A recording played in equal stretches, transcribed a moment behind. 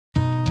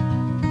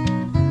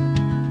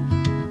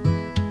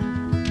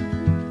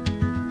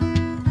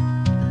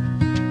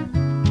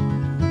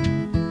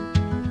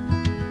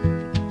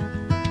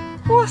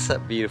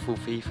up, beautiful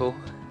people?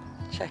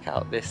 Check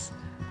out this.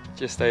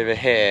 Just over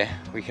here,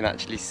 we can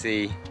actually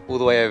see all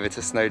the way over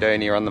to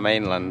Snowdonia on the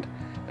mainland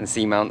and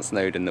see Mount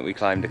Snowdon that we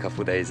climbed a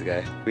couple days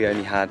ago. We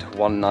only had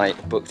one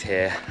night booked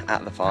here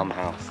at the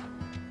farmhouse,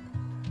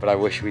 but I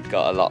wish we'd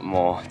got a lot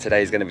more.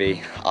 Today's gonna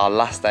be our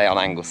last day on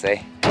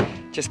Anglesey.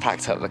 Just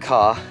packed up the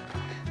car,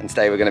 and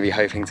today we're gonna be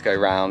hoping to go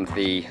around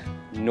the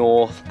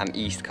north and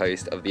east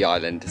coast of the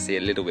island to see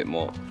a little bit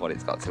more of what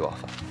it's got to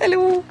offer.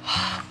 Hello!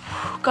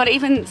 God,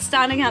 even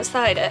standing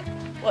outside at,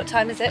 what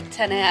time is it?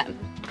 10 AM.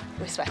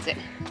 We're sweating.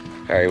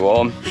 Very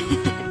warm.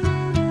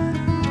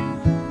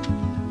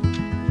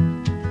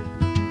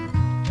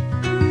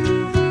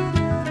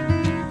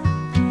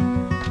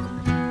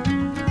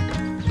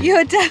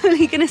 You're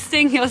definitely gonna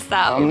sting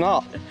yourself. I'm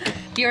not.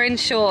 You're in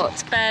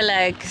shorts, bare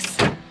legs. Is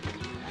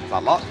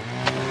that locked?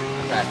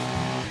 Okay.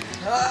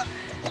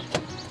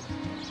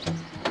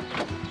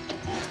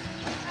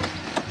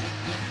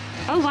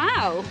 Oh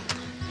wow,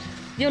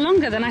 you're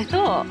longer than I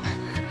thought.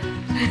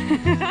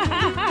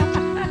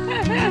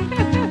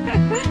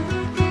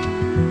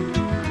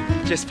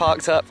 Just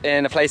parked up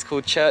in a place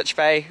called Church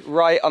Bay,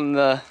 right on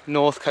the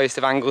north coast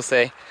of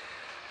Anglesey,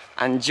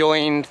 and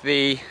joined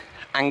the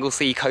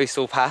Anglesey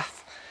coastal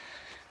path,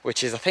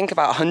 which is I think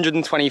about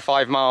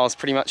 125 miles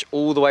pretty much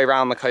all the way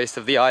around the coast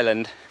of the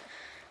island.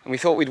 And we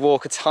thought we'd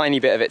walk a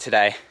tiny bit of it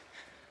today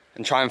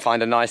and try and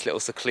find a nice little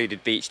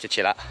secluded beach to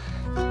chill at.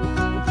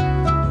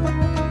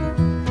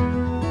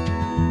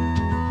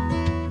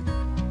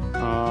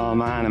 Oh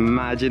man,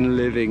 imagine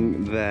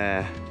living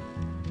there.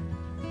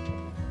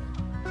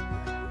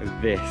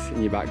 With this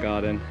in your back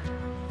garden.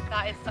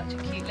 That is such a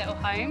cute little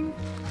home.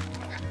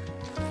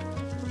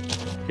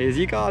 Here's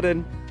your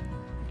garden.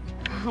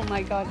 Oh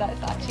my God,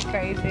 that's actually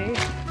crazy.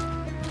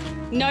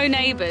 No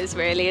neighbours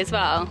really as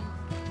well.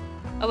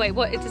 Oh wait,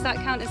 what, does that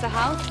count as a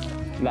house?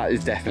 That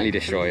is definitely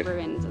destroyed.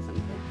 Ruins or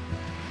something.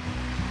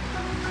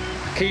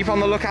 Keep on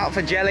the lookout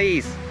for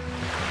jellies.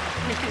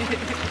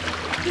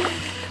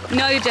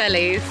 No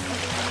jellies.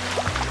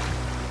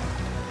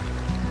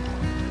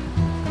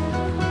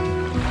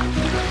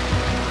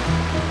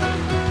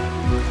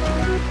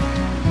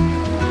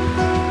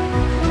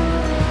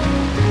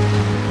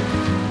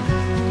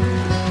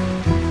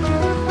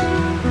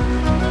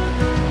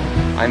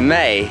 I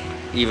may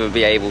even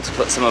be able to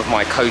put some of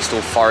my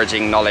coastal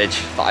foraging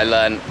knowledge that I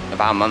learned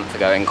about a month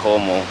ago in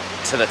Cornwall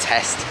to the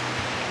test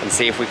and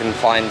see if we can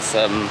find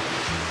some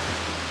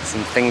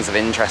things of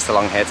interest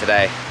along here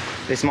today.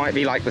 This might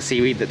be like the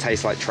seaweed that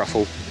tastes like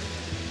truffle.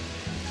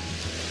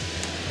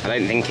 I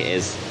don't think it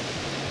is,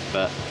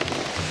 but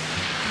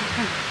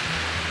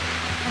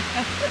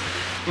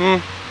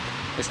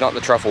it's not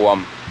the truffle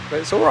one,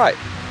 but it's all right.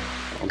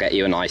 I'll get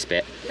you a nice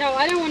bit. No,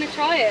 I don't want to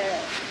try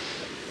it.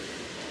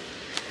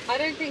 I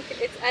don't think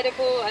it's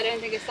edible. I don't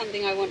think it's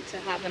something I want to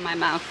have in my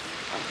mouth.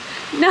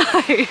 No.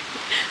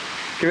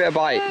 Give it a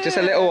bite, just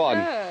a little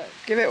one.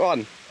 Give it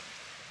one.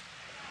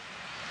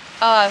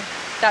 Oh,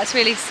 that's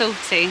really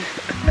salty.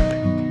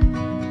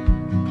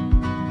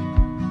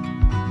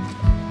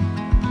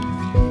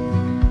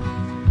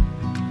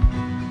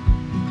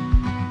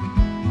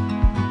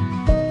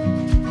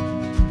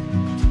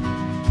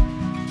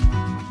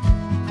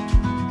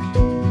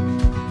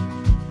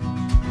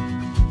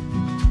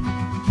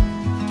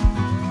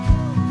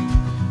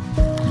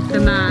 The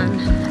man,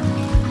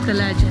 the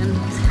legend,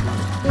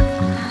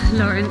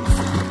 Lawrence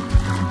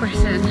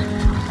Britton.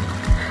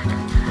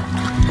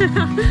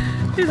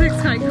 This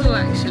looks quite cool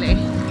actually.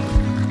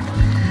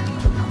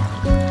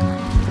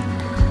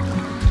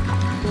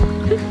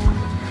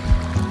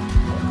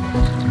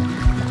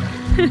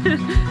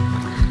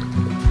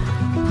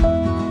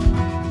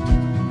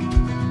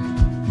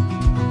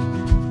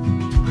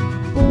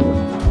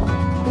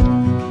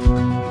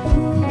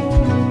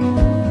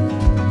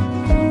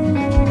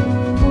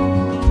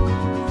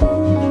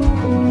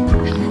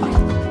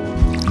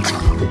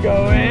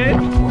 Go in.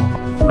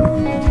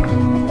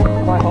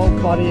 My whole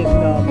body is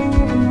numb.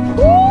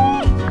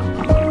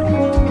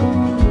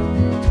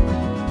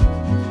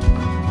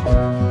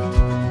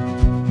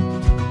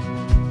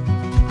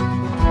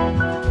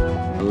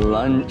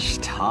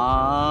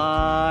 Lunchtime.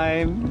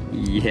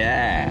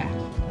 Yeah.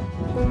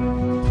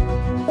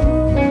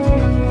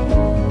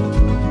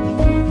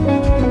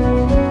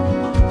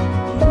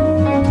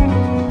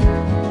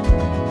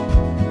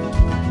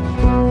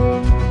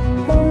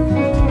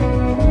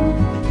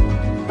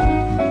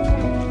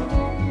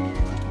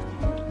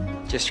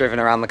 Just driven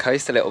around the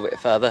coast a little bit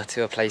further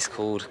to a place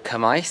called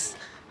Cemaes,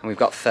 and we've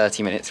got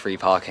 30 minutes free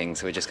parking,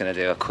 so we're just going to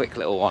do a quick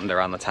little wander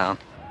around the town.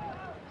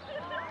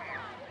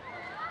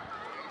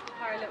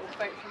 Hire a little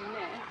boat from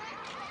there.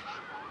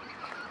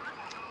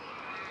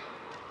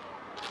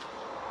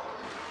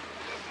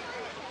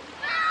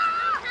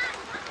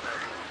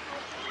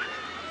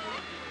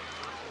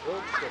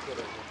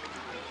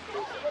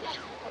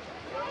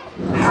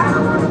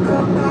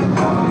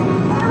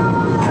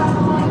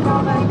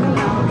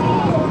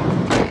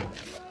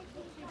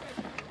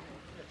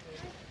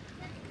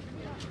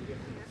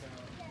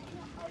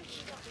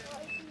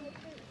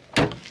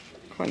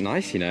 Quite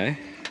nice, you know.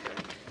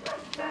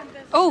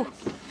 Oh,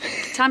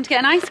 time to get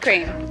an ice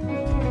cream.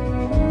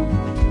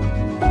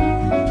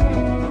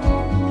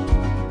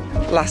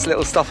 Last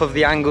little stop of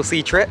the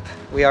Anglesey trip.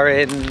 We are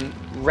in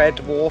Red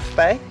Wharf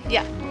Bay.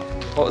 Yeah.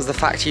 What was the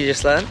fact you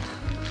just learned?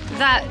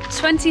 That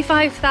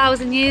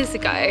 25,000 years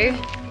ago,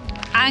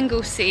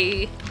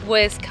 Anglesey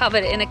was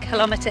covered in a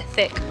kilometre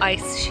thick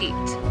ice sheet.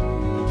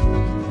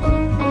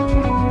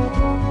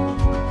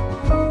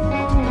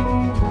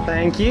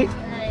 Thank you.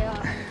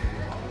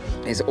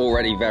 It's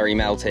already very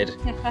melted.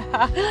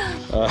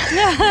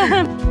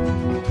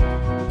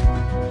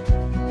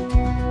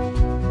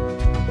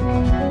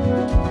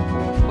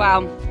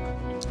 Wow,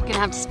 I'm gonna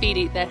have to speed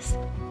eat this.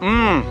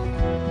 Mmm.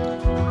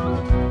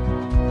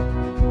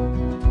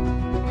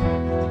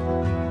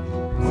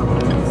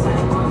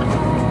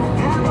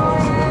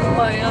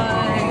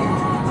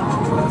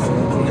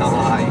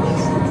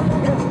 Nice.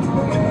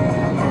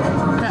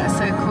 That's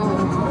so cool.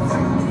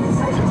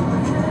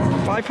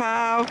 Bye,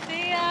 pal.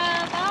 See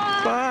ya,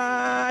 bye.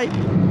 Bye.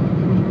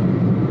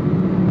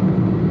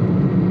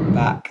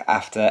 Back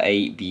after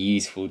a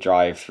beautiful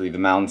drive through the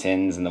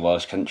mountains and the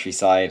Welsh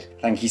countryside.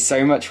 Thank you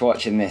so much for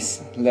watching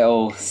this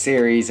little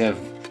series of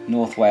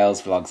North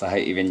Wales vlogs. I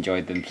hope you've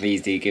enjoyed them.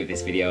 Please do give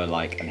this video a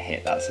like and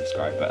hit that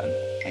subscribe button.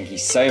 Thank you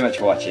so much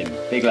for watching.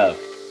 Big love.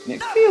 And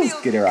it feels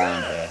good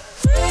around here.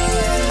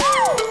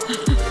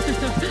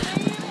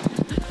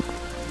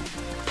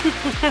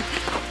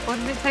 What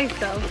does it taste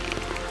though?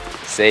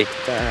 See?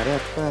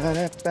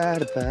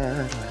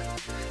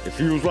 It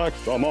feels like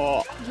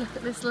summer. Look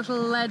at this little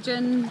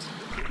legend.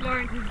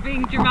 Lawrence is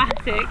being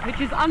dramatic,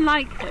 which is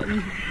unlike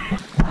him.